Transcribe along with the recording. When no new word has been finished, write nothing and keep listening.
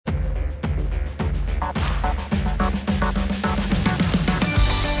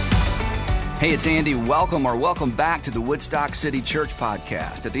Hey, it's Andy. Welcome back to the Woodstock City Church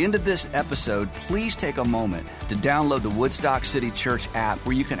podcast. At the end of this episode, please take a moment to download the Woodstock City Church app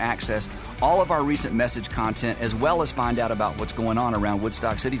where you can access all of our recent message content as well as find out about what's going on around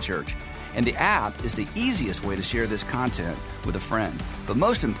Woodstock City Church. And the app is the easiest way to share this content with a friend. But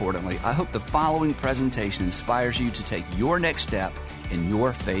most importantly, I hope the following presentation inspires you to take your next step in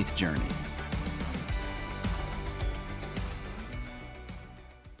your faith journey.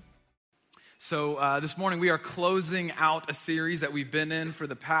 So this morning we are closing out a series that we've been in for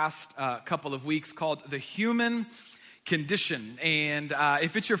the past couple of weeks called The Human Condition. And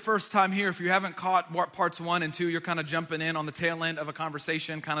if it's your first time here, if you haven't caught parts 1 and 2, you're kind of jumping in on the tail end of a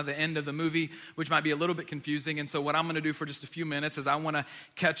conversation, kind of the end of the movie, which might be a little bit confusing. And so what I'm going to do for just a few minutes is I want to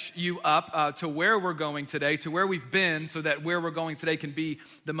catch you up to where we're going today, to where we've been, so that where we're going today can be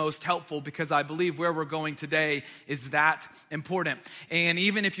the most helpful, because I believe where we're going today is that important. And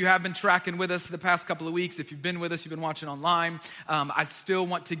even if you have been tracking with us the past couple of weeks, if you've been with us, you've been watching online, I still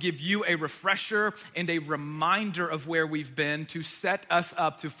want to give you a refresher and a reminder of where we've been to set us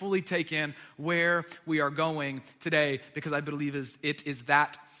up to fully take in where we are going today, because I believe it is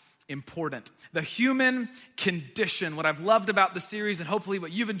that important. The human condition. What I've loved about the series, and hopefully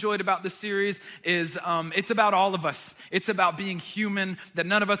what you've enjoyed about this series, is it's about all of us. It's about being human, that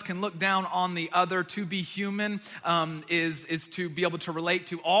none of us can look down on the other. To be human is to be able to relate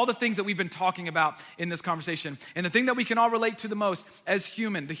to all the things that we've been talking about in this conversation. And the thing that we can all relate to the most as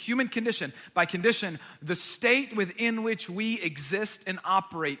human, the human condition, by condition, the state within which we exist and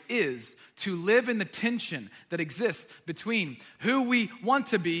operate is to live in the tension that exists between who we want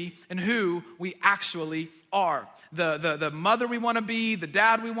to be and who we actually are. The mother we want to be, the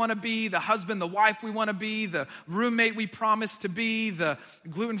dad we want to be, the husband, the wife we want to be, the roommate we promise to be, the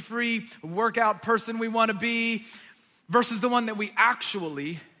gluten-free workout person we want to be, versus the one that we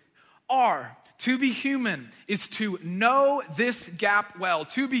actually are. To be human is to know this gap well.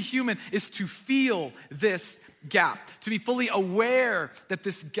 To be human is to feel this gap, to be fully aware that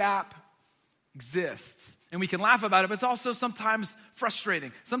this gap exists. And we can laugh about it, but it's also sometimes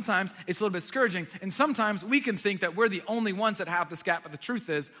frustrating. Sometimes it's a little bit discouraging. And sometimes we can think that we're the only ones that have this gap, but the truth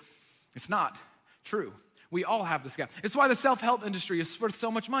is, it's not true. We all have this gap. It's why the self-help industry is worth so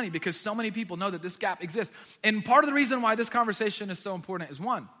much money, because so many people know that this gap exists. And part of the reason why this conversation is so important is,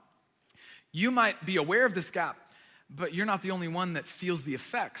 one, you might be aware of this gap, but you're not the only one that feels the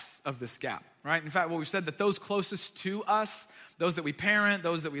effects of this gap, right? In fact, what we've said, that those closest to us, those that we parent,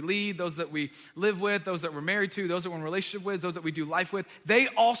 those that we lead, those that we live with, those that we're married to, those that we're in a relationship with, those that we do life with, they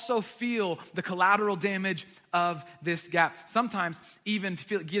also feel the collateral damage of this gap. Sometimes even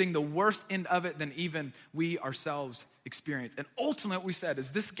getting the worst end of it than even we ourselves experience. And ultimately what we said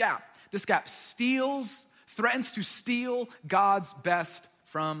is this gap threatens to steal God's best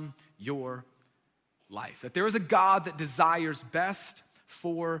from your life. That there is a God that desires best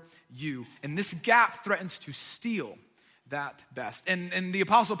for you. And this gap threatens to steal that best. And the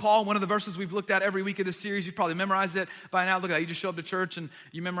Apostle Paul, one of the verses we've looked at every week of this series, you've probably memorized it by now. Look at that. You just show up to church and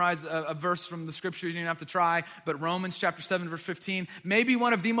you memorize a verse from the scriptures. You don't have to try. But Romans chapter 7, verse 15, maybe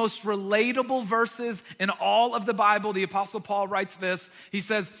one of the most relatable verses in all of the Bible. The Apostle Paul writes this. He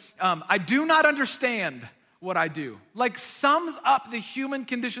says, I do not understand what I do. Like, sums up the human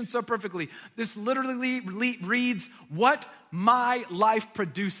condition so perfectly. This literally reads, what my life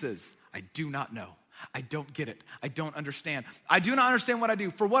produces, I do not know. I don't get it. I don't understand. I do not understand what I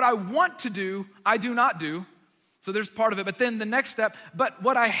do. For what I want to do, I do not do. So there's part of it. But then the next step, but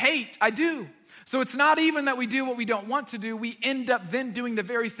what I hate, I do. So it's not even that we do what we don't want to do. We end up then doing the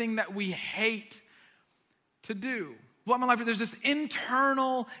very thing that we hate to do. What my life, there's this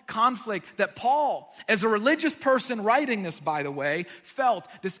internal conflict that Paul, as a religious person writing this, by the way, felt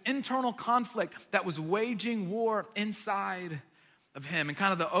this internal conflict that was waging war inside of him. And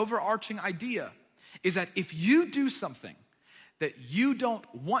kind of the overarching idea is that if you do something that you don't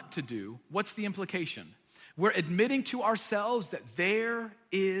want to do, what's the implication? We're admitting to ourselves that there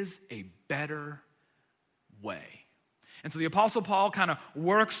is a better way. And so the Apostle Paul kind of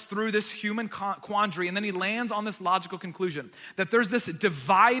works through this human quandary, and then he lands on this logical conclusion that there's this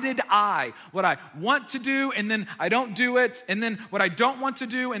divided I, what I want to do, and then I don't do it, and then what I don't want to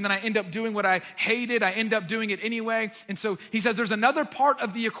do, and then I end up doing what I hated, I end up doing it anyway. And so he says there's another part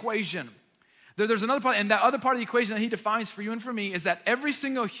of the equation. There's another part, and that other part of the equation that he defines for you and for me is that every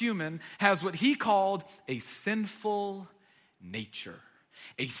single human has what he called a sinful nature.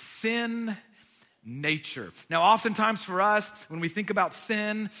 A sin nature. Now, oftentimes for us, when we think about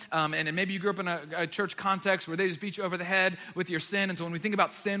sin, and maybe you grew up in a church context where they just beat you over the head with your sin, and so when we think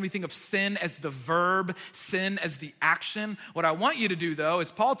about sin, we think of sin as the verb, sin as the action. What I want you to do, though, as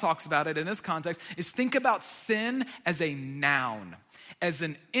Paul talks about it in this context, is think about sin as a noun, as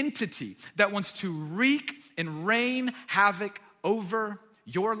an entity that wants to wreak and rain havoc over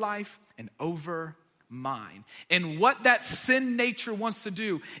your life and over mine. And what that sin nature wants to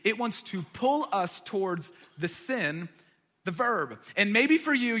do, it wants to pull us towards the sin, the verb. And maybe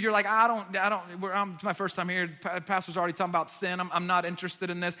for you, you're like, it's my first time here. Pastor's already talking about sin. I'm not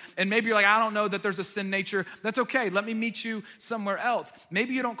interested in this. And maybe you're like, I don't know that there's a sin nature. That's okay. Let me meet you somewhere else.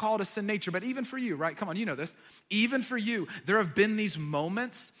 Maybe you don't call it a sin nature, but even for you, right? Come on, you know this. Even for you, there have been these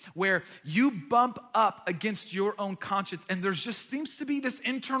moments where you bump up against your own conscience, and there just seems to be this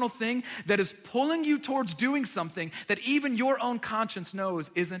internal thing that is pulling you towards doing something that even your own conscience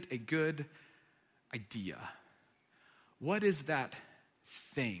knows isn't a good idea. What is that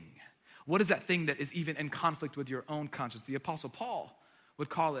thing? What is that thing that is even in conflict with your own conscience? The Apostle Paul would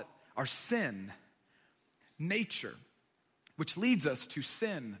call it our sin nature, which leads us to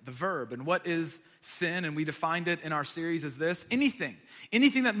sin, the verb. And what is sin? And we defined it in our series as this: anything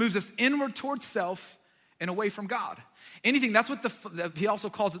that moves us inward towards self and away from God. Anything, that's what he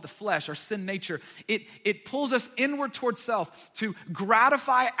also calls it the flesh, our sin nature. It pulls us inward towards self to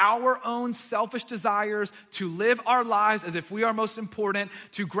gratify our own selfish desires, to live our lives as if we are most important,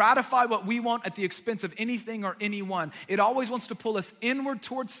 to gratify what we want at the expense of anything or anyone. It always wants to pull us inward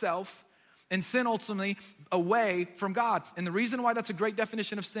towards self, and sin ultimately away from God. And the reason why that's a great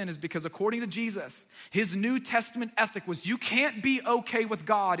definition of sin is because according to Jesus, his New Testament ethic was you can't be okay with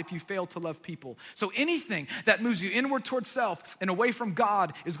God if you fail to love people. So anything that moves you inward towards self and away from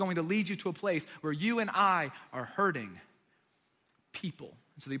God is going to lead you to a place where you and I are hurting people.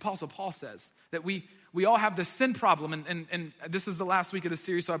 So the Apostle Paul says that we all have this sin problem, and this is the last week of the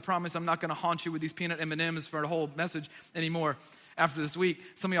series, so I promise I'm not going to haunt you with these peanut M&Ms for a whole message anymore. After this week,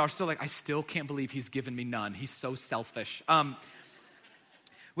 some of y'all are still like, I still can't believe he's given me none. He's so selfish. Actually,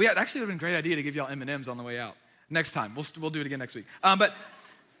 it would have been a great idea to give y'all M&Ms on the way out. Next time, we'll do it again next week.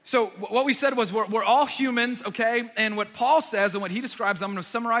 So what we said was we're all humans, okay? And what Paul says and what he describes, I'm going to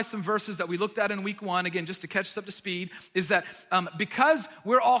summarize some verses that we looked at in week 1, again, just to catch us up to speed, is that because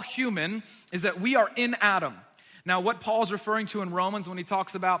we're all human, is that we are in Adam. Now, what Paul's referring to in Romans when he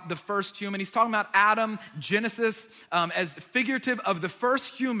talks about the first human, he's talking about Adam, Genesis, as figurative of the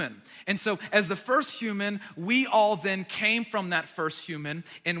first human. And so as the first human, we all then came from that first human,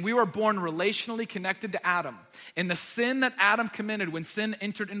 and we were born relationally connected to Adam. And the sin that Adam committed when sin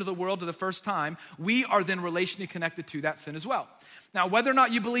entered into the world for the first time, we are then relationally connected to that sin as well. Now, whether or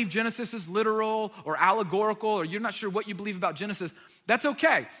not you believe Genesis is literal or allegorical, or you're not sure what you believe about Genesis, that's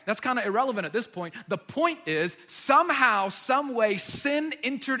okay. That's kind of irrelevant at this point. The point is, somehow, some way, sin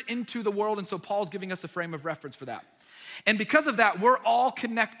entered into the world, and so Paul's giving us a frame of reference for that. And because of that, we're all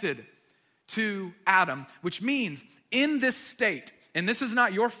connected to Adam, which means in this state, and this is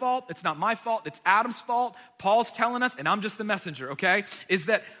not your fault, it's not my fault, it's Adam's fault. Paul's telling us, and I'm just the messenger, okay, is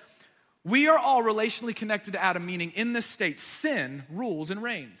that we are all relationally connected to Adam, meaning in this state, sin rules and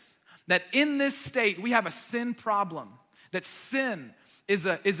reigns. That in this state, we have a sin problem. That sin is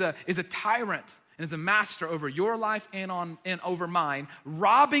a tyrant and is a master over your life and over mine,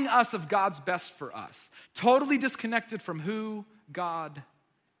 robbing us of God's best for us. Totally disconnected from who God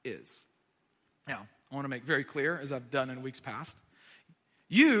is. Now, I want to make very clear, as I've done in weeks past,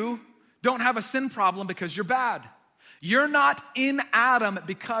 you don't have a sin problem because you're bad. You're not in Adam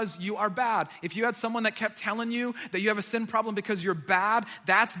because you are bad. If you had someone that kept telling you that you have a sin problem because you're bad,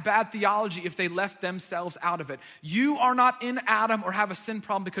 that's bad theology if they left themselves out of it. You are not in Adam or have a sin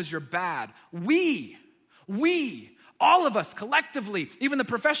problem because you're bad. We, all of us collectively, even the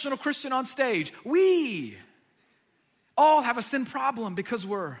professional Christian on stage, we all have a sin problem because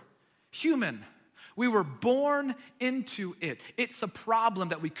we're human. We were born into it. It's a problem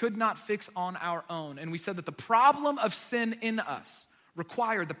that we could not fix on our own. And we said that the problem of sin in us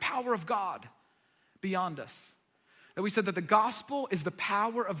required the power of God beyond us. That we said that the gospel is the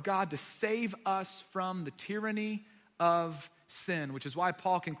power of God to save us from the tyranny of sin, which is why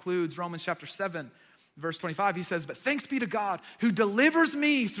Paul concludes Romans chapter 7, verse 25. He says, but thanks be to God who delivers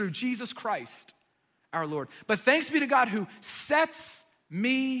me through Jesus Christ, our Lord. But thanks be to God who sets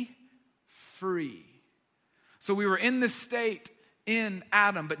me free. So we were in this state in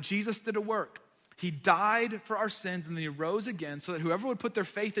Adam, but Jesus did a work. He died for our sins and then he rose again so that whoever would put their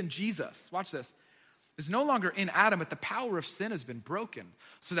faith in Jesus, watch this is no longer in Adam, but the power of sin has been broken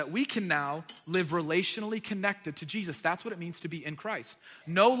so that we can now live relationally connected to Jesus. That's what it means to be in Christ.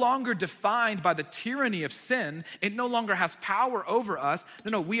 No longer defined by the tyranny of sin. It no longer has power over us.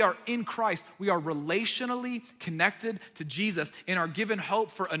 No, we are in Christ. We are relationally connected to Jesus and are given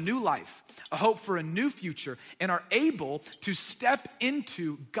hope for a new life, a hope for a new future, and are able to step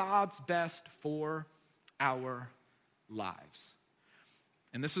into God's best for our lives.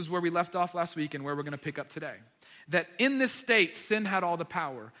 And this is where we left off last week and where we're going to pick up today. That in this state, sin had all the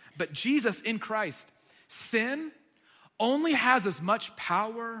power. But Jesus in Christ, sin only has as much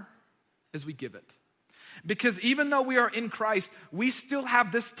power as we give it. Because even though we are in Christ, we still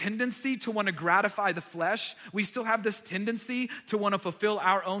have this tendency to want to gratify the flesh. We still have this tendency to want to fulfill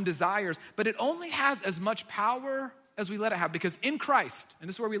our own desires. But it only has as much power as we let it have. Because in Christ, and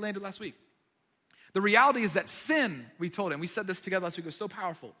this is where we landed last week, the reality is that sin, we told him, we said this together last week, it was so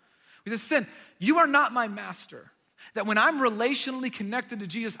powerful. We said, sin, you are not my master. That when I'm relationally connected to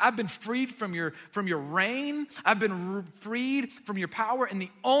Jesus, I've been freed from your reign. I've been freed from your power. And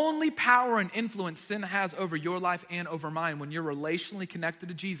the only power and influence sin has over your life and over mine when you're relationally connected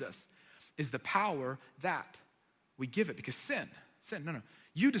to Jesus is the power that we give it. Because sin, no,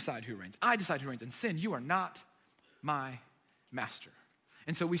 you decide who reigns. I decide who reigns. And sin, you are not my master.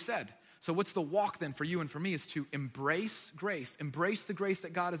 And so we said, so what's the walk then for you and for me is to embrace grace, embrace the grace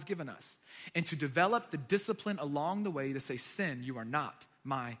that God has given us, and to develop the discipline along the way to say, sin, you are not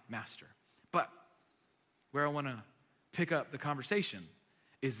my master. But where I want to pick up the conversation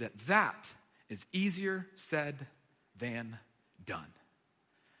is that is easier said than done.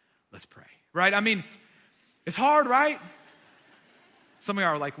 Let's pray, right? I mean, it's hard, right? Some of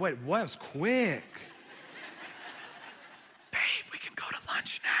y'all are like, wait, what? That was quick. Babe, we can go to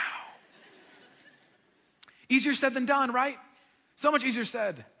lunch now. Easier said than done, right? So much easier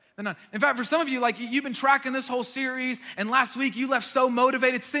said than done. In fact, for some of you, like you've been tracking this whole series, and last week you left so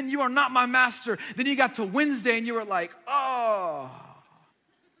motivated, sin, you are not my master. Then you got to Wednesday and you were like, oh.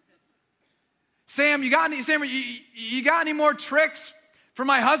 Sam, you got any more tricks for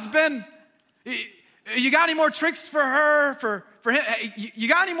my husband? You got any more tricks for her, for him? You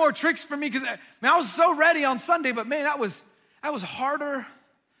got any more tricks for me? Because I was so ready on Sunday, but man, that was harder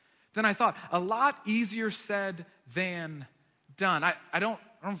than I thought. A lot easier said than done. I don't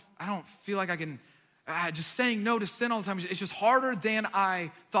feel like I can, just saying no to sin all the time, it's just harder than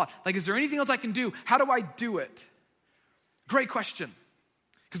I thought. Like, is there anything else I can do? How do I do it? Great question,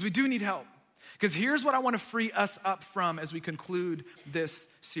 because we do need help. Because here's what I want to free us up from as we conclude this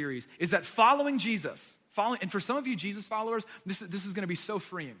series, is that following Jesus, and for some of you Jesus followers, this is going to be so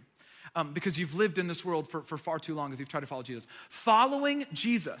freeing. Because you've lived in this world for far too long as you've tried to follow Jesus. Following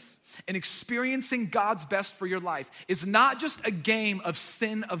Jesus and experiencing God's best for your life is not just a game of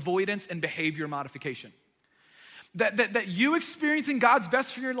sin avoidance and behavior modification. That you experiencing God's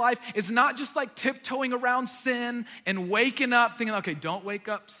best for your life is not just like tiptoeing around sin and waking up thinking, okay, don't wake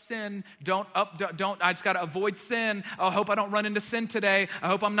up sin. I just got to avoid sin. I hope I don't run into sin today. I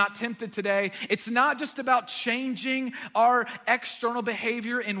hope I'm not tempted today. It's not just about changing our external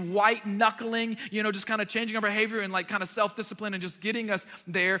behavior and white knuckling, just kind of changing our behavior and like kind of self-discipline and just getting us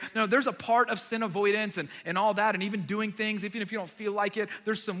there. No, there's a part of sin avoidance and all that, and even doing things, even if you don't feel like it,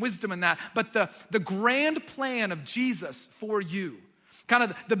 there's some wisdom in that. But the grand plan of Jesus for you, kind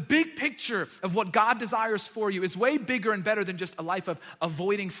of the big picture of what God desires for you is way bigger and better than just a life of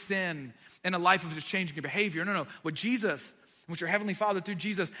avoiding sin and a life of just changing your behavior. No. What Jesus, what your Heavenly Father through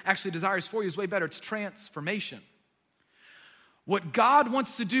Jesus actually desires for you is way better. It's transformation. What God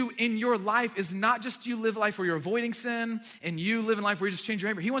wants to do in your life is not just you live a life where you're avoiding sin and you live in life where you just change your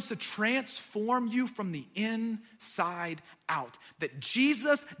behavior. He wants to transform you from the inside out. That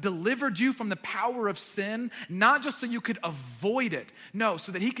Jesus delivered you from the power of sin, not just so you could avoid it. No,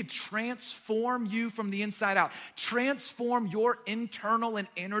 so that he could transform you from the inside out. Transform your internal and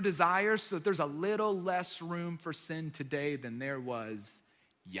inner desires so that there's a little less room for sin today than there was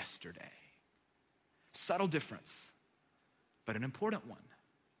yesterday. Subtle difference, but an important one.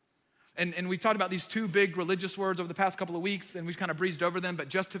 And we've talked about these two big religious words over the past couple of weeks, and we've kind of breezed over them, but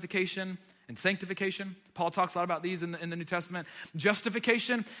justification and sanctification. Paul talks a lot about these in the New Testament.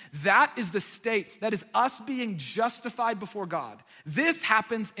 Justification, that is the state, that is us being justified before God. This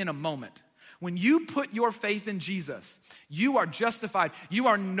happens in a moment. When you put your faith in Jesus, you are justified. You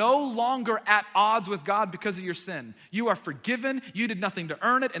are no longer at odds with God because of your sin. You are forgiven. You did nothing to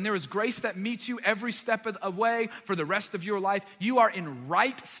earn it. And there is grace that meets you every step of the way for the rest of your life. You are in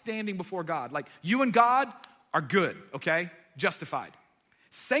right standing before God. Like you and God are good, okay? Justified.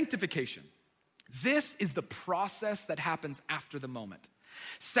 Sanctification. This is the process that happens after the moment.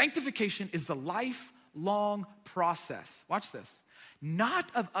 Sanctification is the life lifelong process. Watch this. Not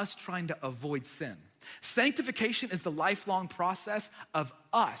of us trying to avoid sin. Sanctification is the lifelong process of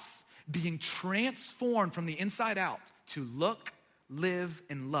us being transformed from the inside out to look, live,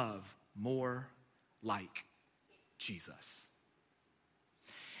 and love more like Jesus.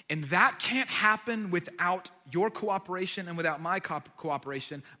 And that can't happen without your cooperation and without my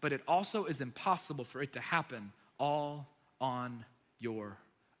cooperation, but it also is impossible for it to happen all on your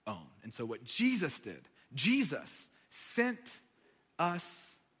own. And so what Jesus did, Jesus sent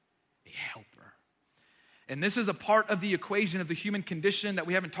us a helper. And this is a part of the equation of the human condition that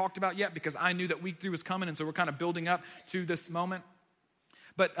we haven't talked about yet because I knew that week 3 was coming, and so we're kind of building up to this moment.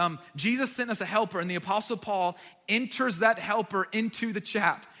 But Jesus sent us a helper, and the Apostle Paul enters that helper into the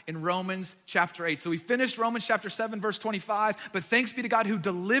chat in Romans chapter 8. So we finished Romans chapter 7, verse 25, but thanks be to God who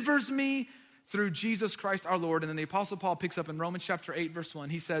delivers me through Jesus Christ our Lord. And then the Apostle Paul picks up in Romans chapter 8, verse 1.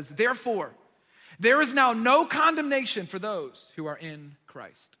 He says, therefore, there is now no condemnation for those who are in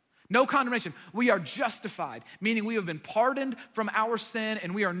Christ. No condemnation. We are justified, meaning we have been pardoned from our sin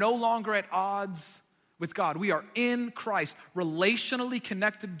and we are no longer at odds with God. We are in Christ, relationally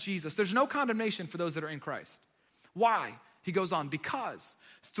connected to Jesus. There's no condemnation for those that are in Christ. Why? He goes on, because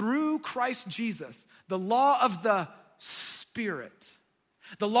through Christ Jesus, the law of the Spirit,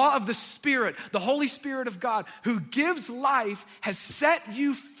 the Holy Spirit of God, who gives life, has set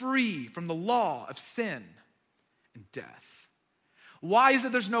you free from the law of sin and death. Why is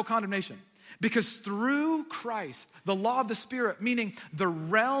it there's no condemnation? Because through Christ, the law of the Spirit, meaning the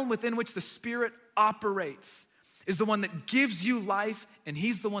realm within which the Spirit operates, is the one that gives you life, and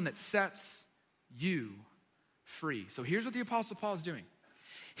he's the one that sets you free. So here's what the Apostle Paul is doing.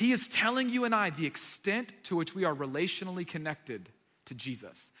 He is telling you and I the extent to which we are relationally connected to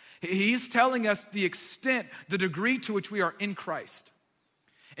Jesus. He's telling us the extent, the degree to which we are in Christ.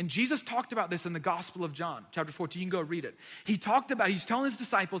 And Jesus talked about this in the Gospel of John, chapter 14. You can go read it. He's telling his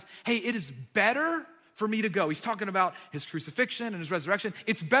disciples, hey, it is better for me to go. He's talking about his crucifixion and his resurrection.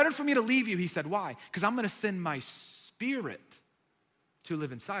 It's better for me to leave you, he said. Why? Because I'm going to send my Spirit to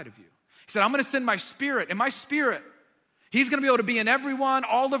live inside of you. He said, I'm going to send my Spirit, and my Spirit, he's going to be able to be in everyone,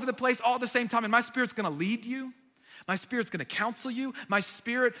 all over the place, all at the same time, and my Spirit's going to lead you. My Spirit's going to counsel you. My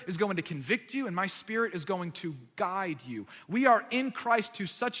Spirit is going to convict you, and my Spirit is going to guide you. We are in Christ to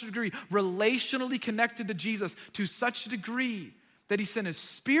such a degree, relationally connected to Jesus to such a degree that he sent his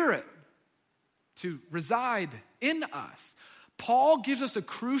Spirit to reside in us. Paul gives us a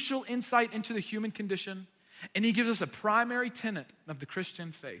crucial insight into the human condition, and he gives us a primary tenet of the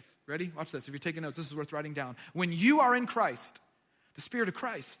Christian faith. Ready? Watch this. If you're taking notes, this is worth writing down. When you are in Christ, the Spirit of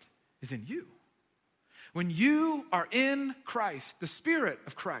Christ is in you. When you are in Christ, the Spirit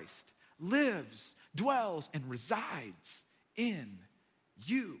of Christ lives, dwells, and resides in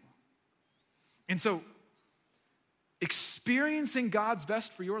you. And so, experiencing God's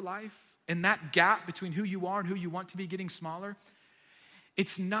best for your life and that gap between who you are and who you want to be getting smaller,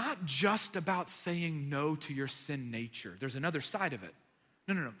 it's not just about saying no to your sin nature. There's another side of it.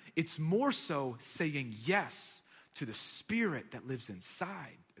 No. It's more so saying yes to the Spirit that lives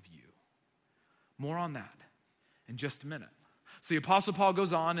inside of you. More on that in just a minute. So the Apostle Paul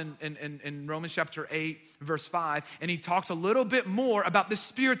goes on in Romans chapter 8, verse 5, and he talks a little bit more about the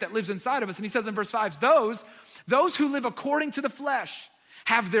Spirit that lives inside of us. And he says in verse 5, those who live according to the flesh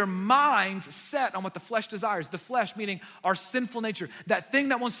have their minds set on what the flesh desires. The flesh meaning our sinful nature, that thing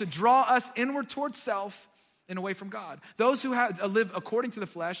that wants to draw us inward towards self and away from God. Those who live according to the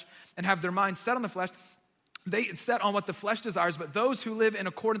flesh and have their minds set on the flesh, they set on what the flesh desires, but those who live in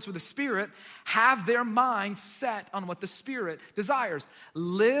accordance with the Spirit have their mind set on what the Spirit desires.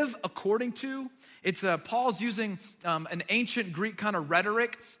 Live according to, Paul's using an ancient Greek kind of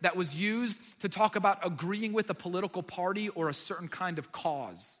rhetoric that was used to talk about agreeing with a political party or a certain kind of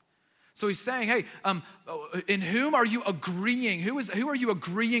cause. So he's saying, hey, in whom are you agreeing? Who are you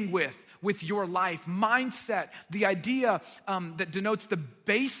agreeing with your life? Mindset, the idea that denotes the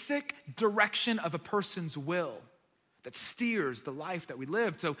basic direction of a person's will that steers the life that we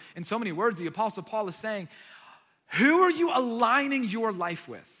live. So in so many words, the Apostle Paul is saying, who are you aligning your life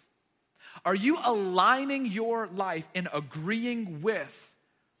with? Are you aligning your life and agreeing with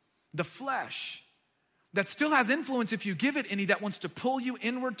the flesh that still has influence if you give it any, that wants to pull you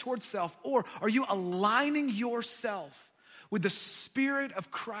inward towards self? Or are you aligning yourself with the Spirit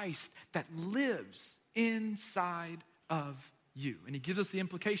of Christ that lives inside of you? And he gives us the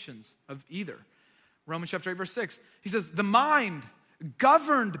implications of either. Romans chapter 8, verse 6, he says, the mind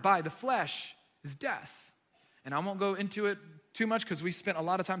governed by the flesh is death. And I won't go into it too much because we spent a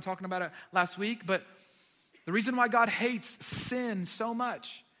lot of time talking about it last week, but the reason why God hates sin so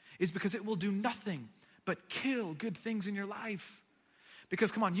much is because it will do nothing but kill good things in your life.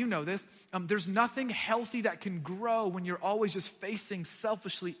 Because come on, you know this. There's nothing healthy that can grow when you're always just facing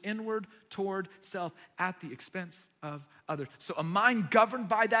selfishly inward toward self at the expense of others. So a mind governed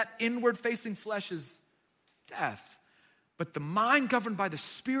by that inward facing flesh is death. But the mind governed by the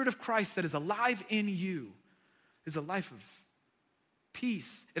Spirit of Christ that is alive in you is a life of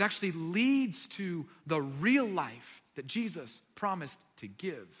peace. It actually leads to the real life that Jesus promised to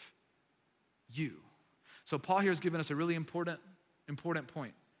give you. So Paul here has given us a really important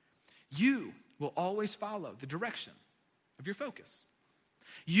point. You will always follow the direction of your focus.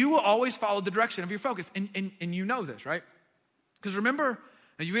 You will always follow the direction of your focus. And you know this, right? Because remember,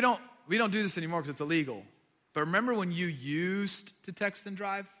 we don't do this anymore because it's illegal. But remember when you used to text and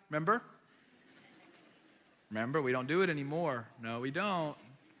drive? Remember? Remember, we don't do it anymore. No, we don't.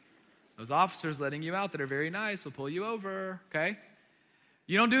 Those officers letting you out that are very nice will pull you over, okay?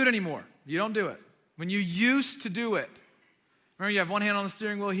 You don't do it anymore. You don't do it. When you used to do it, remember you have one hand on the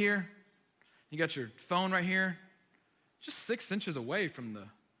steering wheel here, you got your phone right here, just 6 inches away from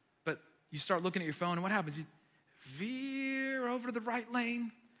but you start looking at your phone and what happens? You veer over to the right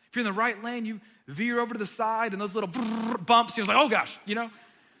lane. If you're in the right lane, you veer over to the side and those little bumps, you're like, oh gosh,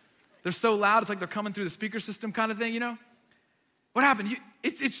 they're so loud, it's like they're coming through the speaker system kind of thing, What happened?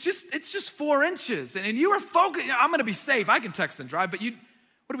 It's just 4 inches and you were focused, I'm gonna be safe, I can text and drive, but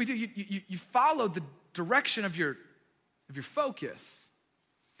what do? You follow the direction of your focus.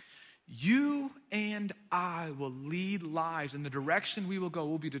 You and I will lead lives, and the direction we will go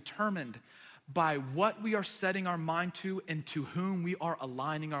will be determined by what we are setting our mind to and to whom we are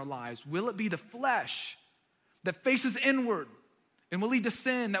aligning our lives. Will it be the flesh that faces inward and will lead to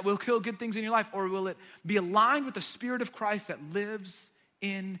sin that will kill good things in your life, or will it be aligned with the Spirit of Christ that lives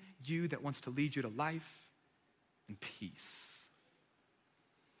in you, that wants to lead you to life and peace?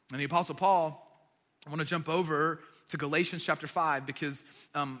 And the Apostle Paul, I want to jump over to Galatians chapter 5 because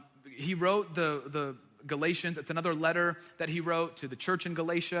he wrote the Galatians. It's another letter that he wrote to the church in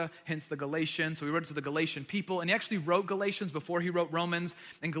Galatia, hence the Galatians. So he wrote it to the Galatian people, and he actually wrote Galatians before he wrote Romans.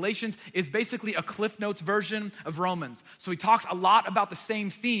 And Galatians is basically a Cliff Notes version of Romans. So he talks a lot about the same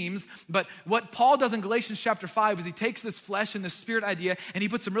themes, but what Paul does in Galatians chapter 5 is he takes this flesh and this spirit idea and he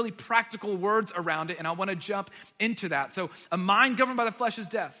puts some really practical words around it, and I want to jump into that. So a mind governed by the flesh is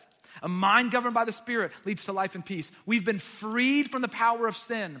death. A mind governed by the Spirit leads to life and peace. We've been freed from the power of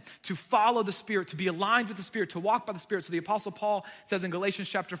sin to follow the Spirit, to be aligned with the Spirit, to walk by the Spirit. So the Apostle Paul says in Galatians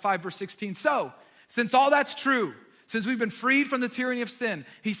chapter 5, verse 16, so since all that's true, since we've been freed from the tyranny of sin,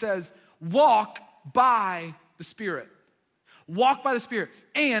 he says, walk by the Spirit. Walk by the Spirit,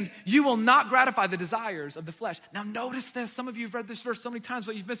 and you will not gratify the desires of the flesh. Now notice this. Some of you have read this verse so many times,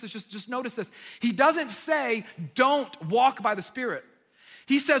 but you've missed this. Just notice this. He doesn't say, don't walk by the Spirit.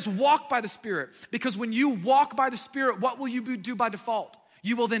 He says, walk by the Spirit, because when you walk by the Spirit, what will you do by default?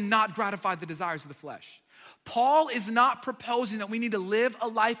 You will then not gratify the desires of the flesh. Paul is not proposing that we need to live a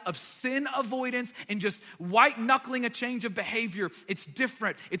life of sin avoidance and just white-knuckling a change of behavior. It's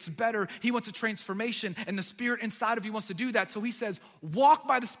different. It's better. He wants a transformation, and the Spirit inside of you wants to do that. So he says, walk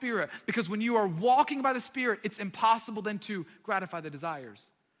by the Spirit, because when you are walking by the Spirit, it's impossible then to gratify the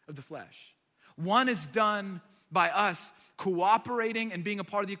desires of the flesh. One is done by us cooperating and being a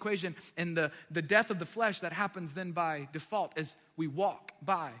part of the equation, and the death of the flesh that happens then by default as we walk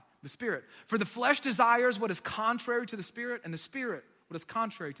by the Spirit. For the flesh desires what is contrary to the Spirit, and the Spirit what is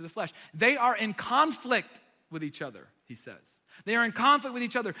contrary to the flesh. They are in conflict with each other, he says. They are in conflict with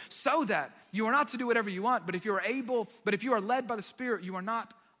each other so that you are not to do whatever you want, but if you are led by the Spirit, you are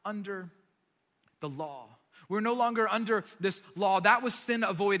not under the law. We're no longer under this law. That was sin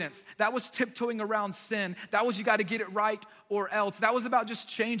avoidance. That was tiptoeing around sin. That was you got to get it right or else. That was about just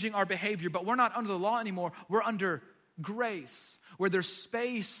changing our behavior. But we're not under the law anymore. We're under grace, where there's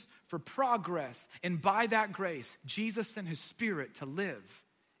space for progress. And by that grace, Jesus sent his Spirit to live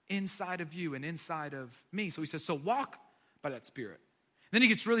inside of you and inside of me. So he says, so walk by that Spirit. Then he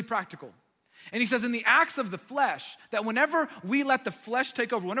gets really practical. And he says in the acts of the flesh, that whenever we let the flesh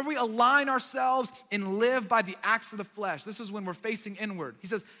take over, whenever we align ourselves and live by the acts of the flesh, this is when we're facing inward. He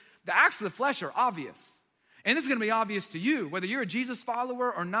says the acts of the flesh are obvious. And this is going to be obvious to you, whether you're a Jesus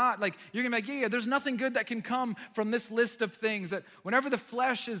follower or not. Like, you're going to be like, yeah, there's nothing good that can come from this list of things. That whenever the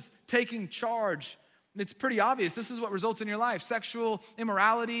flesh is taking charge, it's pretty obvious. This is what results in your life. Sexual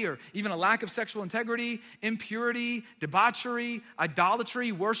immorality, or even a lack of sexual integrity, impurity, debauchery,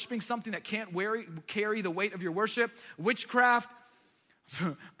 idolatry, worshiping something that can't carry the weight of your worship, witchcraft.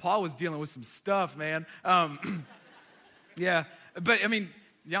 Paul was dealing with some stuff, man. Yeah, but I mean,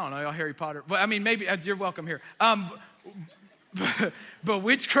 y'all don't know, y'all Harry Potter. But I mean, maybe, you're welcome here. But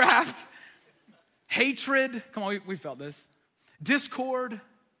witchcraft, hatred, come on, we felt this, discord,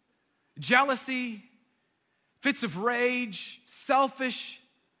 jealousy, fits of rage, selfish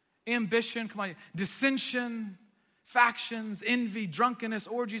ambition, come on, dissension, factions, envy, drunkenness,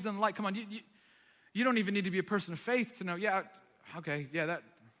 orgies, and the like. Come on, you don't even need to be a person of faith to know,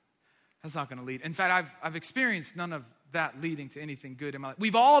 that's not gonna lead. In fact, I've experienced none of that leading to anything good in my life.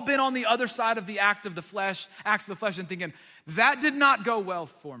 We've all been on the other side of the acts of the flesh, and thinking, that did not go well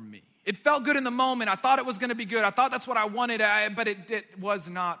for me. It felt good in the moment. I thought it was gonna be good. I thought that's what I wanted, but it was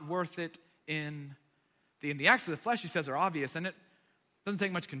not worth it in the end. The acts of the flesh, he says, are obvious, and it doesn't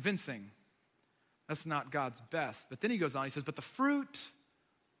take much convincing. That's not God's best. But then he goes on, he says, but the fruit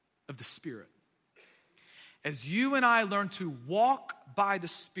of the Spirit. As you and I learn to walk by the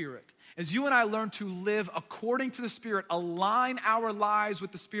Spirit, as you and I learn to live according to the Spirit, align our lives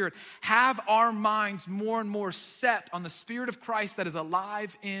with the Spirit, have our minds more and more set on the Spirit of Christ that is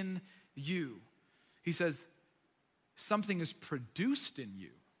alive in you, he says, something is produced in you.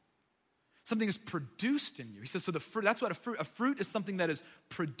 Something is produced in you. He says, so the fruit, that's what a fruit is something that is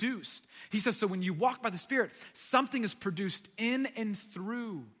produced. He says, so when you walk by the Spirit, something is produced in and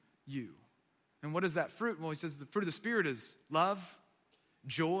through you. And what is that fruit? Well, he says the fruit of the Spirit is love,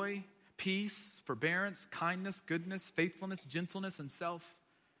 joy, peace, forbearance, kindness, goodness, faithfulness, gentleness, and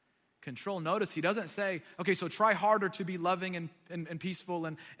self-control. Notice he doesn't say, okay, so try harder to be loving and peaceful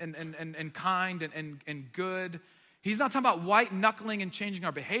and kind and good. He's not talking about white knuckling and changing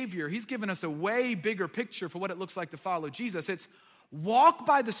our behavior. He's given us a way bigger picture for what it looks like to follow Jesus. It's walk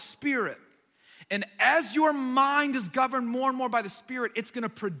by the Spirit. And as your mind is governed more and more by the Spirit, it's going to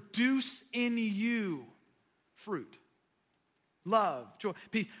produce in you fruit. Love, joy,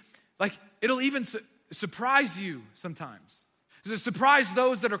 peace. Like, it'll even surprise you sometimes. It'll surprise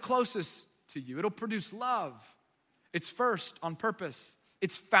those that are closest to you. It'll produce love. It's first on purpose.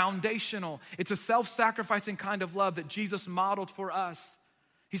 It's foundational. It's a self-sacrificing kind of love that Jesus modeled for us.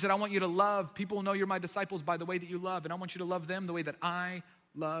 He said, I want you to love. People will know you're my disciples by the way that you love, and I want you to love them the way that I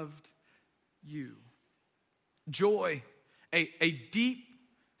loved you. Joy, a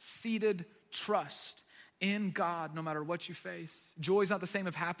deep-seated trust in God no matter what you face. Joy is not the same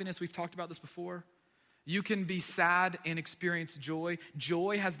as happiness. We've talked about this before. You can be sad and experience joy.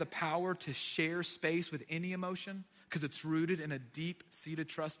 Joy has the power to share space with any emotion because it's rooted in a deep-seated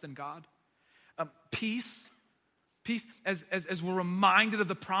trust in God. Peace, as we're reminded of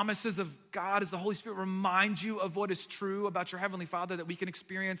the promises of God, as the Holy Spirit reminds you of what is true about your Heavenly Father, that we can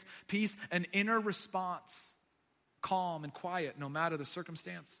experience peace, an inner response, calm and quiet no matter the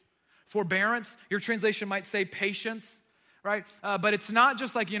circumstance. Forbearance, your translation might say patience, right? But it's not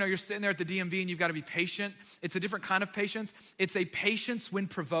just like, you're sitting there at the DMV and you've got to be patient. It's a different kind of patience. It's a patience when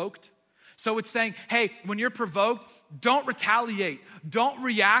provoked. So it's saying, hey, when you're provoked, don't retaliate. Don't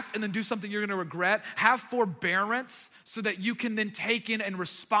react and then do something you're going to regret. Have forbearance so that you can then take in and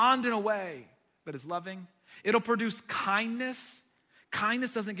respond in a way that is loving. It'll produce kindness.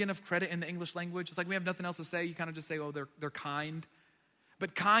 Kindness doesn't get enough credit in the English language. It's like we have nothing else to say. You kind of just say, oh, they're kind.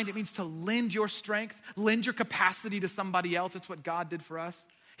 But kind, it means to lend your strength, lend your capacity to somebody else. It's what God did for us.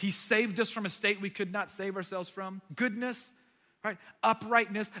 He saved us from a state we could not save ourselves from. Goodness, right?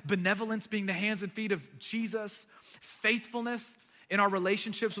 Uprightness, benevolence, being the hands and feet of Jesus. Faithfulness in our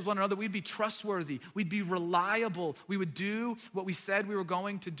relationships with one another. We'd be trustworthy. We'd be reliable. We would do what we said we were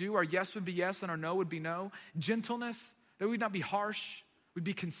going to do. Our yes would be yes and our no would be no. Gentleness, that we'd not be harsh. We'd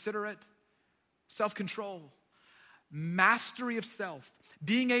be considerate. Self-control. Mastery of self,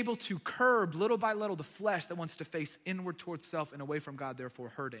 being able to curb little by little the flesh that wants to face inward towards self and away from God, therefore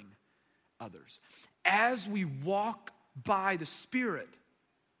hurting others. As we walk by the Spirit,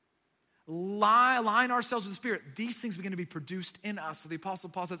 align ourselves with the Spirit, these things begin to be produced in us. So the Apostle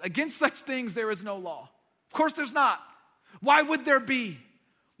Paul says, against such things there is no law. Of course there's not. Why would there be?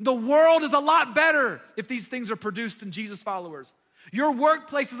 The world is a lot better if these things are produced in Jesus' followers. Your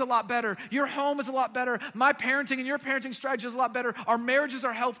workplace is a lot better. Your home is a lot better. My parenting and your parenting strategy is a lot better. Our marriages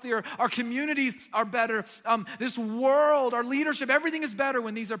are healthier. Our communities are better. This world, our leadership, everything is better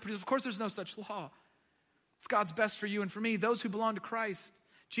when these are produced. Of course, there's no such law. It's God's best for you and for me. Those who belong to Christ,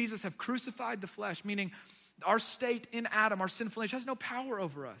 Jesus, have crucified the flesh, meaning our state in Adam, our sinful nature, has no power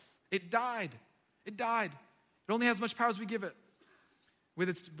over us. It died. It died. It only has as much power as we give it with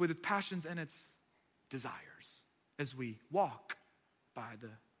its passions and its desires as we walk by the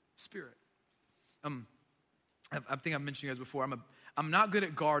Spirit. I think I've mentioned you guys before. I'm not good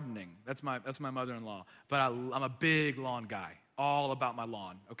at gardening. That's my mother-in-law. But I'm a big lawn guy. All about my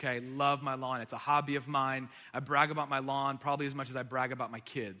lawn. Okay, love my lawn. It's a hobby of mine. I brag about my lawn probably as much as I brag about my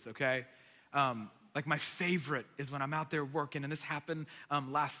kids. Okay, Like my favorite is when I'm out there working, and this happened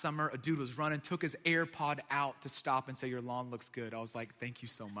last summer. A dude was running, took his AirPod out to stop and say, "Your lawn looks good." I was like, "Thank you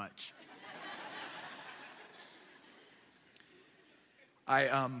so much."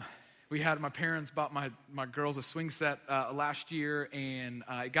 My parents bought my girls a swing set last year, and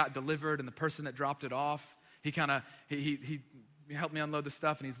it got delivered, and the person that dropped it off, he helped me unload the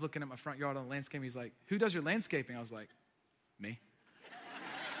stuff, and he's looking at my front yard on the landscaping. He's like, "Who does your landscaping?" I was like, "Me."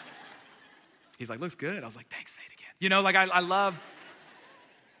 He's like, "Looks good." I was like, "Thanks, say it again." You know, like I love,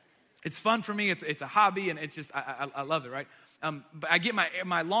 it's fun for me. It's a hobby, and it's just, I love it, right? But I get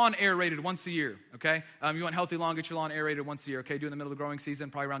my lawn aerated once a year, okay? You want healthy lawn, get your lawn aerated once a year, okay? Do it in the middle of the growing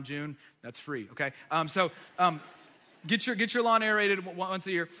season, probably around June. That's free, okay? Get your lawn aerated once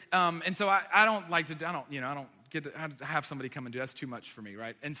a year. And so I don't get to have somebody come and do that. That's too much for me,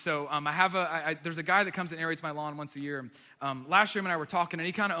 right? And so there's a guy that comes and aerates my lawn once a year. Last year him and I were talking, and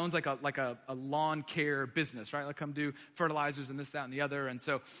he kind of owns like a lawn care business, right? Like come do fertilizers and this, that, and the other. And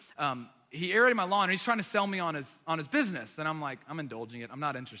so he aerated my lawn, and he's trying to sell me on his business. And I'm like, I'm indulging it. I'm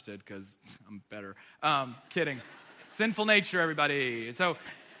not interested because I'm better. Kidding. Sinful nature, everybody. So,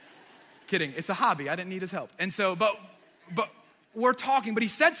 kidding. It's a hobby. I didn't need his help. And so, but we're talking, but he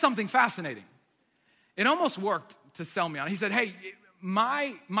said something fascinating. It almost worked to sell me on it. He said, "Hey,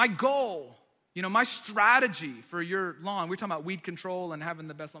 my goal, my strategy for your lawn," we're talking about weed control and having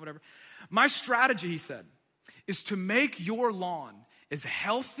the best lawn, whatever. "My strategy," he said, "is to make your lawn as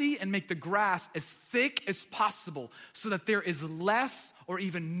healthy and make the grass as thick as possible so that there is less or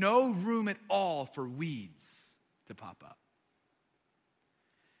even no room at all for weeds to pop up."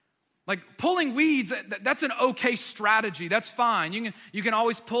 Like pulling weeds, that's an okay strategy. That's fine. You can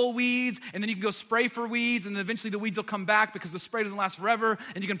always pull weeds, and then you can go spray for weeds, and then eventually the weeds will come back because the spray doesn't last forever,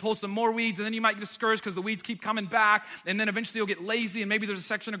 and you can pull some more weeds, and then you might get discouraged because the weeds keep coming back, and then eventually you'll get lazy, and maybe there's a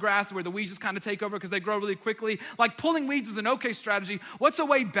section of grass where the weeds just kind of take over because they grow really quickly. Like pulling weeds is an okay strategy. What's a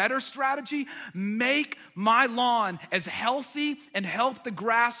way better strategy? Make my lawn as healthy and help the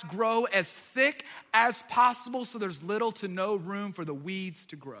grass grow as thick as possible so there's little to no room for the weeds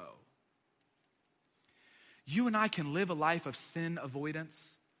to grow. You and I can live a life of sin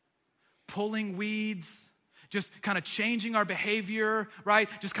avoidance, pulling weeds, just kind of changing our behavior, right?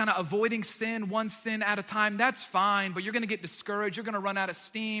 Just kind of avoiding sin, one sin at a time. That's fine, but you're going to get discouraged. You're going to run out of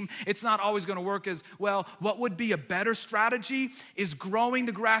steam. It's not always going to work as well. What would be a better strategy is growing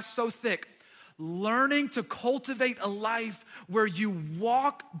the grass so thick, learning to cultivate a life where you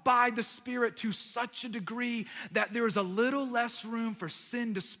walk by the Spirit to such a degree that there is a little less room for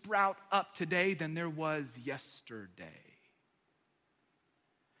sin to sprout up today than there was yesterday.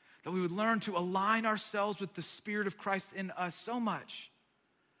 That we would learn to align ourselves with the Spirit of Christ in us so much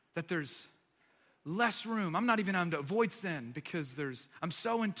that there's less room. I'm not even having to avoid sin because I'm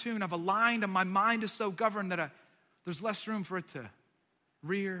so in tune. I've aligned and my mind is so governed that there's less room for it to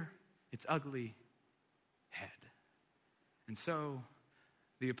rear its ugly head. And so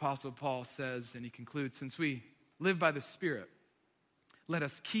the Apostle Paul says, and he concludes, since we live by the Spirit, let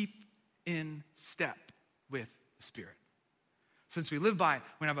us keep in step with the Spirit. Since we live by it,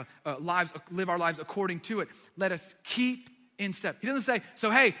 we have live our lives according to it, let us keep in step. He doesn't say,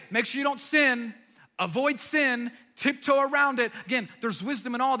 so hey, make sure you don't sin, avoid sin, tiptoe around it. Again, there's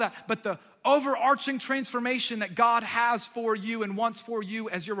wisdom in all that, but the overarching transformation that God has for you and wants for you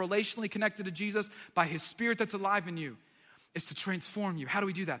as you're relationally connected to Jesus by His Spirit that's alive in you is to transform you. How do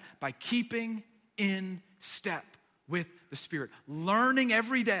we do that? By keeping in step with the Spirit. Learning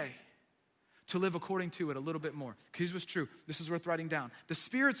every day to live according to it a little bit more. Here's what's true. This is worth writing down. The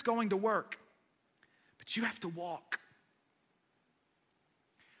Spirit's going to work, but you have to walk.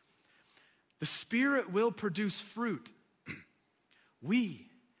 The Spirit will produce fruit. We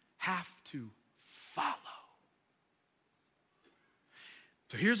have to follow.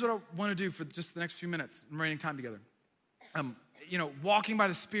 So here's what I want to do for just the next few minutes, remaining time together. Walking by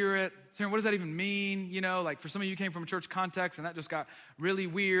the Spirit. What does that even mean? Like for some of you came from a church context and that just got really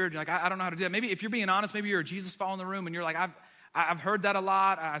weird. You're like, I don't know how to do that. Maybe if you're being honest, maybe you're a Jesus follower in the room and you're like, I've heard that a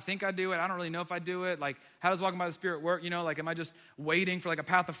lot. I think I do it. I don't really know if I do it. Like, how does walking by the Spirit work? Like, am I just waiting for like a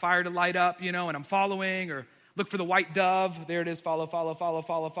path of fire to light up, and I'm following, or look for the white dove. There it is. Follow.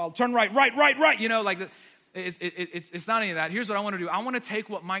 Turn right. It's not any of that. Here's what I want to do. I want to take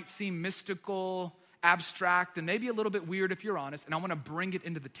what might seem mystical, abstract, and maybe a little bit weird if you're honest, and I want to bring it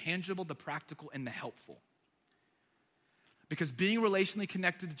into the tangible, the practical, and the helpful. Because being relationally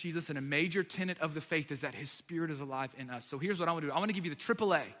connected to Jesus and a major tenet of the faith is that His Spirit is alive in us. So here's what I want to do. I want to give you the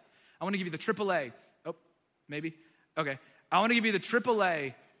AAA. Oh, maybe? Okay. I want to give you the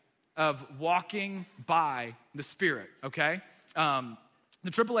AAA of walking by the Spirit, okay? The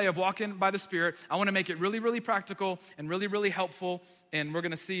AAA of walking by the Spirit, I want to make it really, really practical and really, really helpful. And we're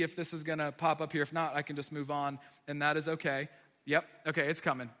going to see if this is going to pop up here. If not, I can just move on, and that is okay. Yep, okay, it's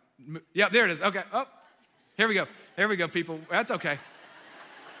coming. Yep, there it is. Okay, oh, here we go. Here we go, people. That's okay.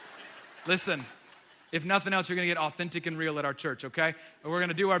 Listen, if nothing else, you're going to get authentic and real at our church, okay? We're going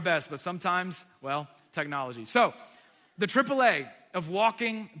to do our best, but sometimes, well, technology. So, the AAA of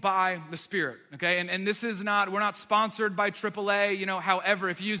walking by the Spirit, okay? And this is not, we're not sponsored by AAA, however,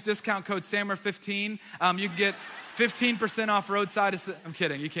 if you use discount code SAMR15, you can get 15% off roadside. I'm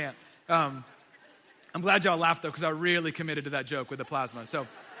kidding, you can't. I'm glad y'all laughed though, because I really committed to that joke with the plasma, so.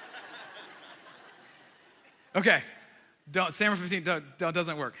 Okay, SAMR15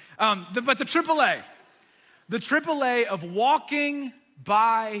 doesn't work. But the AAA of walking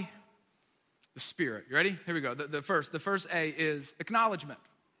by the Spirit. You ready? Here we go. The first A is acknowledgement.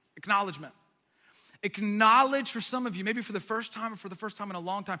 Acknowledgement. Acknowledge for some of you, maybe for the first time or for the first time in a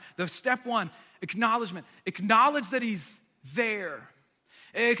long time. The step one, acknowledgement. Acknowledge that he's there.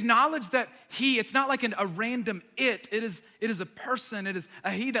 Acknowledge that it's not like a random it. It is a person. It is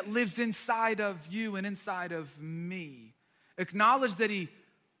a he that lives inside of you and inside of me. Acknowledge that he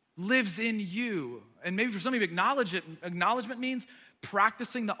lives in you. And maybe for some of you, acknowledgement means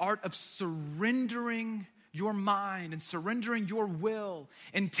practicing the art of surrendering your mind and surrendering your will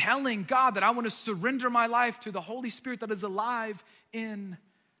and telling God that I want to surrender my life to the Holy Spirit that is alive in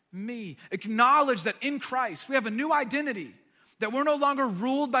me. Acknowledge that in Christ we have a new identity, that we're no longer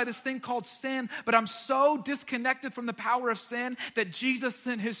ruled by this thing called sin, but I'm so disconnected from the power of sin that Jesus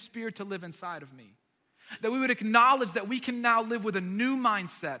sent his Spirit to live inside of me. That we would acknowledge that we can now live with a new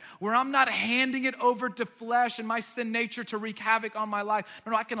mindset where I'm not handing it over to flesh and my sin nature to wreak havoc on my life.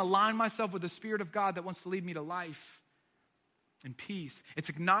 No, I can align myself with the Spirit of God that wants to lead me to life and peace. It's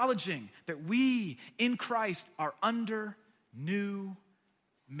acknowledging that we in Christ are under new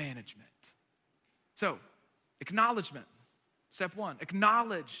management. So, acknowledgement. Step one,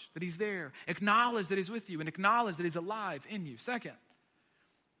 acknowledge that he's there. Acknowledge that he's with you and acknowledge that he's alive in you. Second,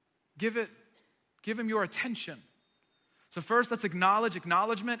 give him your attention. So first, let's acknowledge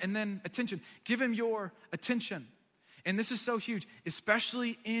acknowledgement and then attention. Give him your attention. And this is so huge,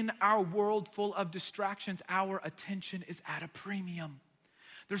 especially in our world full of distractions, our attention is at a premium.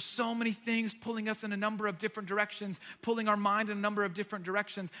 There's so many things pulling us in a number of different directions, pulling our mind in a number of different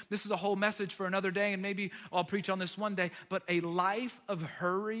directions. This is a whole message for another day, and maybe I'll preach on this one day. But a life of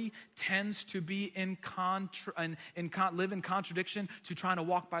hurry tends to be live in contradiction to trying to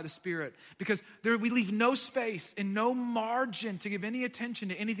walk by the Spirit. Because we leave no space and no margin to give any attention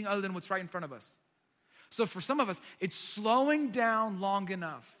to anything other than what's right in front of us. So for some of us, it's slowing down long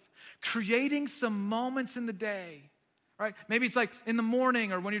enough, creating some moments in the day. Right? Maybe it's like in the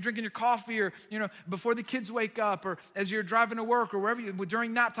morning or when you're drinking your coffee or, before the kids wake up or as you're driving to work or wherever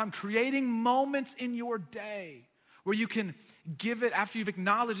during nap time, creating moments in your day where you can give it, after you've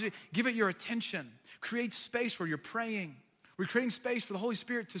acknowledged it, give it your attention. Create space where you're praying. We're creating space for the Holy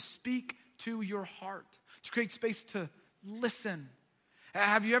Spirit to speak to your heart, to create space to listen.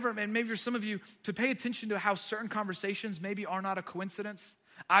 Have you ever, and maybe for some of you, to pay attention to how certain conversations maybe are not a coincidence?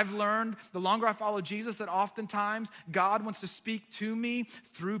 I've learned the longer I follow Jesus that oftentimes God wants to speak to me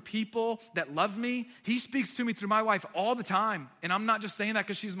through people that love me. He speaks to me through my wife all the time. And I'm not just saying that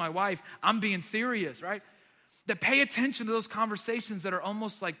because she's my wife. I'm being serious, right? That pay attention to those conversations that are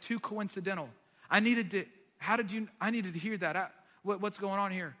almost like too coincidental. I needed to hear that. What's going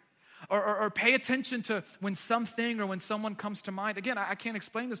on here? Or pay attention to when something or when someone comes to mind. Again, I can't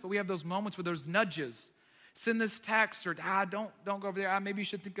explain this, but we have those moments where there's nudges. Send this text or don't go over there. Maybe you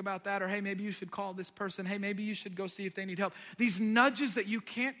should think about that. Or hey, maybe you should call this person. Hey, maybe you should go see if they need help. These nudges that you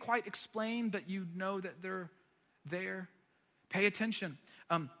can't quite explain, but you know that they're there. Pay attention.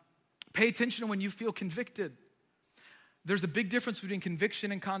 Pay attention when you feel convicted. There's a big difference between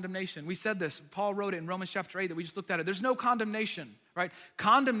conviction and condemnation. We said this. Paul wrote it in Romans chapter 8 that we just looked at it. There's no condemnation, right?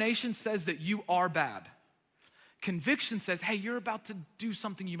 Condemnation says that you are bad. Conviction says, hey, you're about to do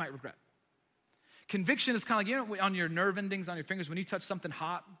something you might regret. Conviction is kind of like, on your nerve endings on your fingers, when you touch something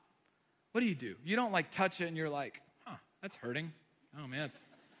hot, what do? You don't like touch it and you're like, that's hurting. Oh man,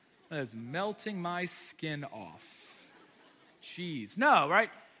 that is melting my skin off. Jeez. No, right?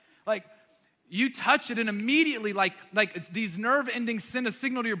 Like, you touch it and immediately, like these nerve endings send a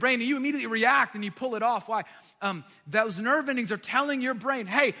signal to your brain and you immediately react and you pull it off. Why? Those nerve endings are telling your brain,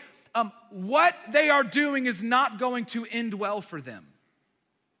 hey, what they are doing is not going to end well for them.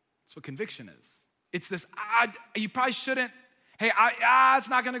 That's what conviction is. It's this, you probably shouldn't. Hey, it's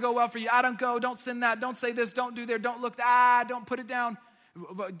not going to go well for you. Don't go. Don't send that. Don't say this. Don't do there. Don't look. Don't put it down.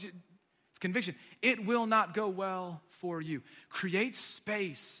 It's conviction, it will not go well for you. Create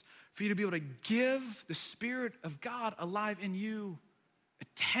space for you to be able to give the Spirit of God alive in you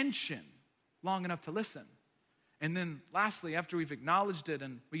attention long enough to listen. And then lastly, after we've acknowledged it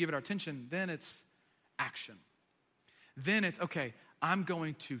and we give it our attention, then it's action. Then it's, okay, I'm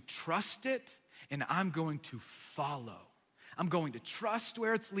going to trust it and I'm going to follow. I'm going to trust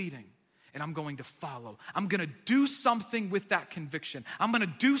where it's leading and I'm going to follow. I'm going to do something with that conviction. I'm going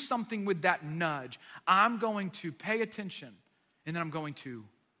to do something with that nudge. I'm going to pay attention and then I'm going to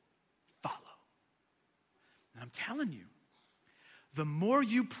follow. And I'm telling you, the more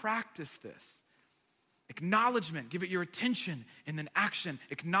you practice this, acknowledgement, give it your attention, and then action.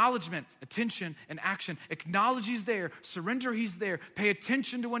 Acknowledgement, attention, and action. Acknowledge he's there. Surrender he's there. Pay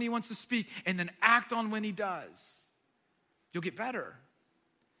attention to when he wants to speak, and then act on when he does. You'll get better.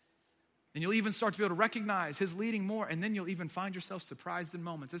 And you'll even start to be able to recognize his leading more, and then you'll even find yourself surprised in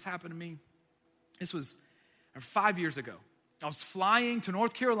moments. This happened to me. This was 5 years ago. I was flying to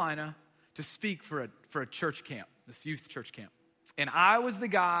North Carolina to speak for a church camp, this youth church camp. And I was the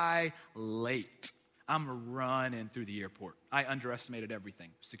guy late. I'm running through the airport. I underestimated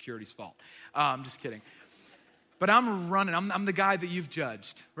everything. Security's fault. Just kidding. But I'm running. I'm the guy that you've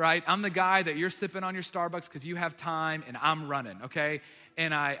judged, right? I'm the guy that you're sipping on your Starbucks because you have time, and I'm running, okay?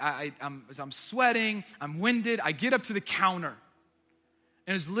 And I'm sweating. I'm winded. I get up to the counter.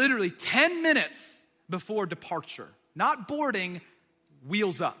 And it's literally 10 minutes before departure. Not boarding,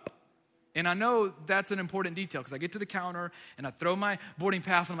 wheels up. And I know that's an important detail because I get to the counter, and I throw my boarding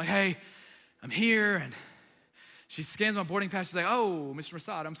pass, and I'm like, hey, I'm here, and she scans my boarding pass. She's like, oh, Mr.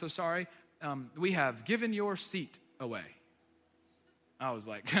 Masad, I'm so sorry. We have given your seat away. I was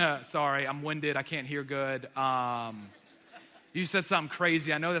like, sorry, I'm winded. I can't hear good. You said something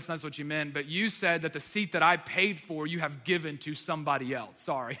crazy. I know that's not what you meant, but you said that the seat that I paid for, you have given to somebody else.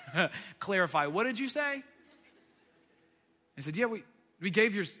 Sorry. Clarify. What did you say? I said, yeah, we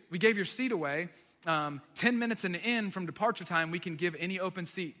gave your seat away. 10 minutes in from departure time, we can give any open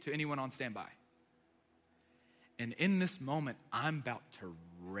seat to anyone on standby. And in this moment, I'm about to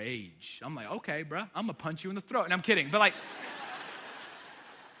rage. I'm like, okay, bro, I'm gonna punch you in the throat. And I'm kidding, but like,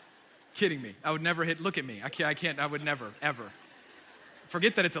 kidding me. I would never look at me. I can't, I would never, ever.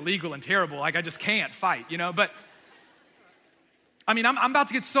 Forget that it's illegal and terrible. Like, I just can't fight, but I mean, I'm about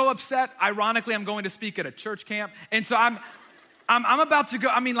to get so upset. Ironically, I'm going to speak at a church camp. And so I'm about to go,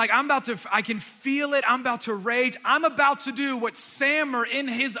 I can feel it. I'm about to rage. I'm about to do what Sammer in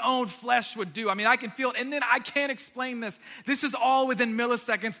his own flesh would do. I mean, I can feel it. And then I can't explain this. This is all within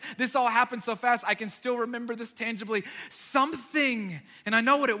milliseconds. This all happened so fast. I can still remember this tangibly. Something, and I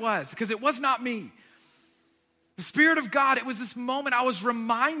know what it was because it was not me. The Spirit of God, it was this moment I was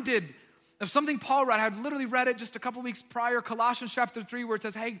reminded of something Paul wrote. I had literally read it just a couple weeks prior, Colossians chapter 3, where it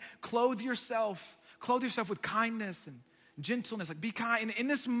says, hey, clothe yourself with kindness and gentleness, like be kind. And in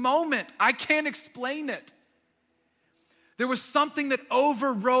this moment, I can't explain it. There was something that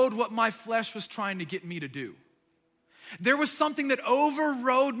overrode what my flesh was trying to get me to do. There was something that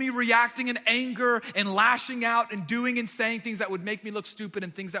overrode me reacting in anger and lashing out and doing and saying things that would make me look stupid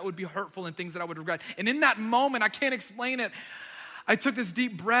and things that would be hurtful and things that I would regret. And in that moment, I can't explain it. I took this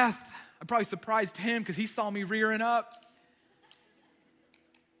deep breath. I probably surprised him because he saw me rearing up.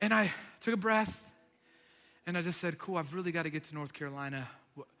 And I took a breath. And I just said, cool, I've really got to get to North Carolina.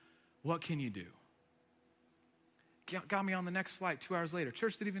 What can you do? Got me on the next flight 2 hours later.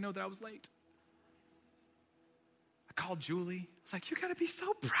 Church didn't even know that I was late. I called Julie. I was like, you got to be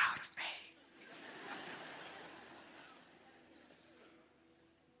so proud of me.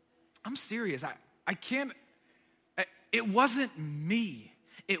 I'm serious. I can't. It wasn't me.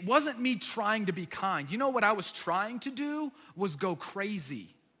 It wasn't me trying to be kind. You know what I was trying to do was go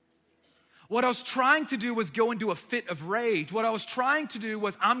crazy. What I was trying to do was go into a fit of rage. What I was trying to do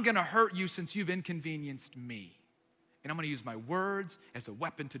was, I'm going to hurt you since you've inconvenienced me. And I'm going to use my words as a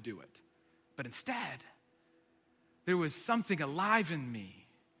weapon to do it. But instead, there was something alive in me,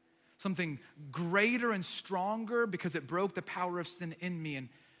 something greater and stronger because it broke the power of sin in me. And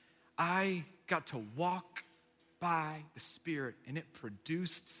I got to walk by the Spirit, and it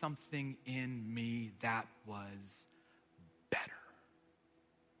produced something in me that was better.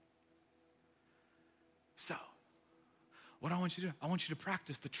 So, what I want you to do, I want you to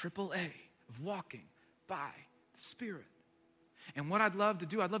practice the AAA of walking by the Spirit. And what I'd love to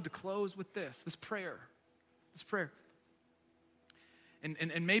do, I'd love to close with this prayer.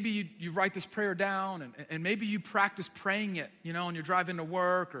 And maybe you write this prayer down, and maybe you practice praying it, when you're driving to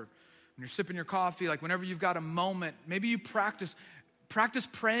work or when you're sipping your coffee, like whenever you've got a moment, maybe you practice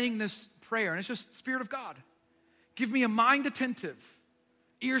praying this prayer. And it's just, Spirit of God, give me a mind attentive,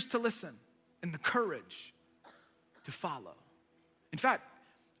 ears to listen, and the courage to follow. In fact,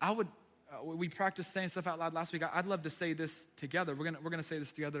 we practiced saying stuff out loud last week. I'd love to say this together. We're gonna say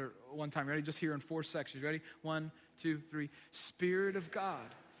this together one time. Ready? Just here in 4 sections. Ready? 1, 2, 3. Spirit of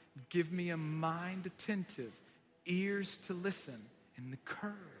God, give me a mind attentive, ears to listen, and the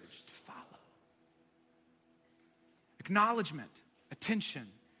courage to follow. Acknowledgement, attention,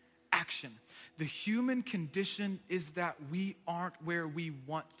 action. The human condition is that we aren't where we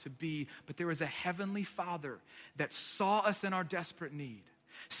want to be, but there is a heavenly Father that saw us in our desperate need,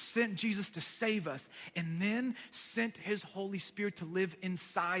 sent Jesus to save us, and then sent his Holy Spirit to live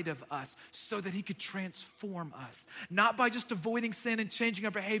inside of us so that he could transform us. Not by just avoiding sin and changing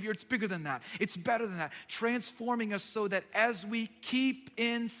our behavior. It's bigger than that. It's better than that. Transforming us so that as we keep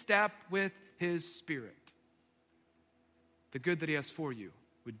in step with his Spirit, the good that he has for you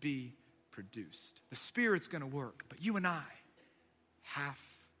would be produced. The Spirit's going to work, but you and I have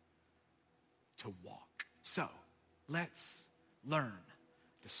to walk. So let's learn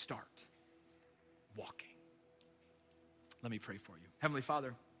to start walking. Let me pray for you. Heavenly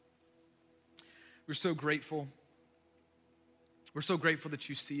Father, we're so grateful. We're so grateful that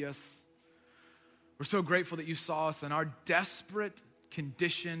you see us. We're so grateful that you saw us in our desperate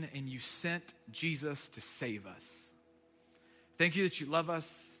condition and you sent Jesus to save us. Thank you that you love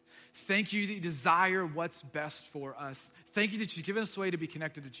us. Thank you that you desire what's best for us. Thank you that you've given us a way to be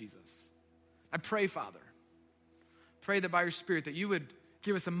connected to Jesus. I pray, Father, pray that by your Spirit that you would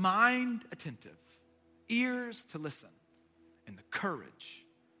give us a mind attentive, ears to listen, and the courage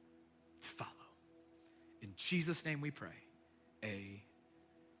to follow. In Jesus' name we pray, amen.